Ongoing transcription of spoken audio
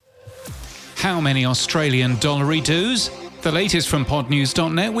How many Australian dollary-doos? The latest from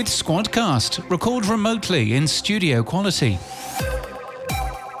podnews.net with Squadcast. Record remotely in studio quality.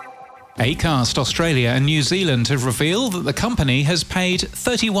 Acast Australia and New Zealand have revealed that the company has paid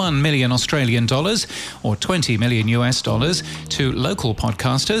 31 million Australian dollars or 20 million US dollars to local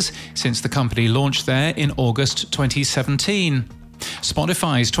podcasters since the company launched there in August 2017.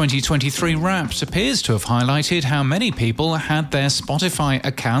 Spotify's 2023 Wrapped appears to have highlighted how many people had their Spotify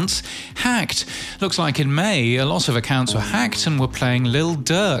accounts hacked. Looks like in May, a lot of accounts were hacked and were playing Lil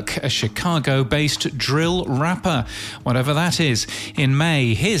Durk, a Chicago-based drill rapper, whatever that is. In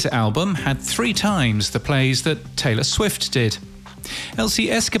May, his album had 3 times the plays that Taylor Swift did.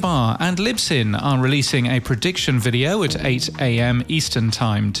 Elsie Escobar and Libsyn are releasing a prediction video at 8 a.m. Eastern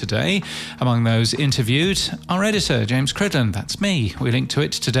Time today. Among those interviewed, our editor, James Cridland, that's me. We link to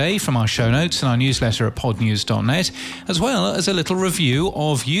it today from our show notes and our newsletter at podnews.net, as well as a little review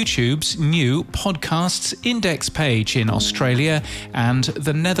of YouTube's new Podcasts Index page in Australia and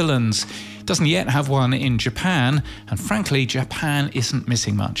the Netherlands. Doesn't yet have one in Japan, and frankly, Japan isn't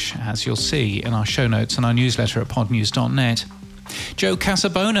missing much, as you'll see in our show notes and our newsletter at podnews.net. Joe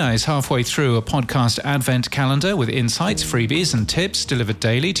Casabona is halfway through a podcast advent calendar with insights, freebies and tips delivered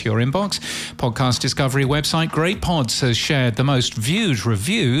daily to your inbox. Podcast discovery website Great Pods has shared the most viewed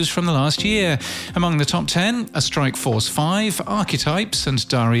reviews from the last year. Among the top 10, A Strike Force 5, Archetypes and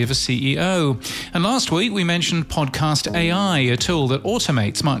Diary of a CEO. And last week we mentioned Podcast AI, a tool that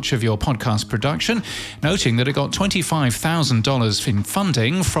automates much of your podcast production, noting that it got $25,000 in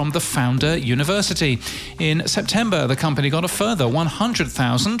funding from the Founder University. In September, the company got a further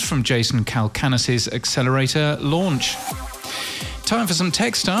 $100,000 from Jason Calacanis' accelerator launch. Time for some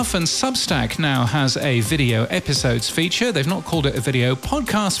tech stuff, and Substack now has a video episodes feature. They've not called it a video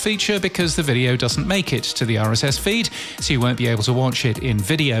podcast feature because the video doesn't make it to the RSS feed, so you won't be able to watch it in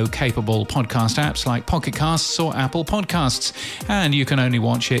video-capable podcast apps like Pocket Casts or Apple Podcasts. And you can only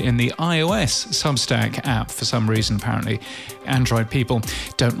watch it in the iOS Substack app for some reason, apparently. Android people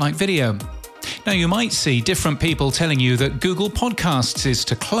don't like video. Now, you might see different people telling you that Google Podcasts is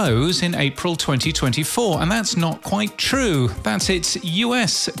to close in April 2024, and that's not quite true. That's its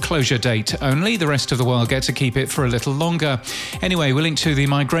US closure date only. The rest of the world get to keep it for a little longer. Anyway, we'll link to the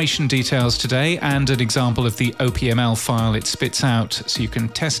migration details today and an example of the OPML file it spits out so you can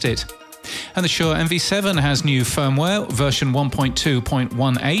test it. And the Shure MV7 has new firmware, version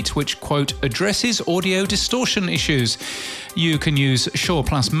 1.2.18, which, quote, addresses audio distortion issues. You can use Shure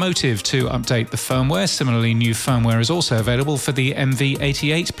Plus Motive to update the firmware. Similarly, new firmware is also available for the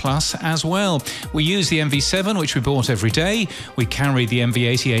MV88 Plus as well. We use the MV7, which we bought every day. We carry the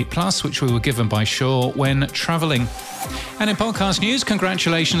MV88 Plus, which we were given by Shure when travelling. And in podcast news,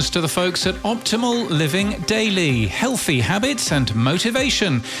 congratulations to the folks at Optimal Living Daily, Healthy Habits and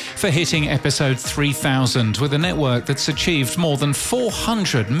Motivation, for hitting episode 3000 with a network that's achieved more than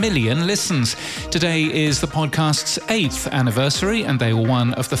 400 million listens. Today is the podcast's 8th anniversary, and they were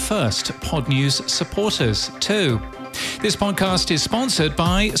one of the first Pod News supporters too. This podcast is sponsored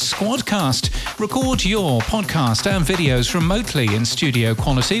by Squadcast. Record your podcast and videos remotely in studio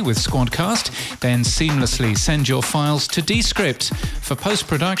quality with Squadcast, then seamlessly send your files to Descript for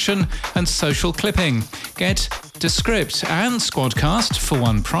post-production and social clipping. Get Descript and Squadcast for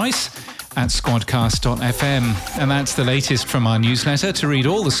one price at squadcast.fm. And that's the latest from our newsletter. To read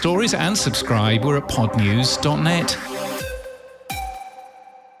all the stories and subscribe, we're at podnews.net.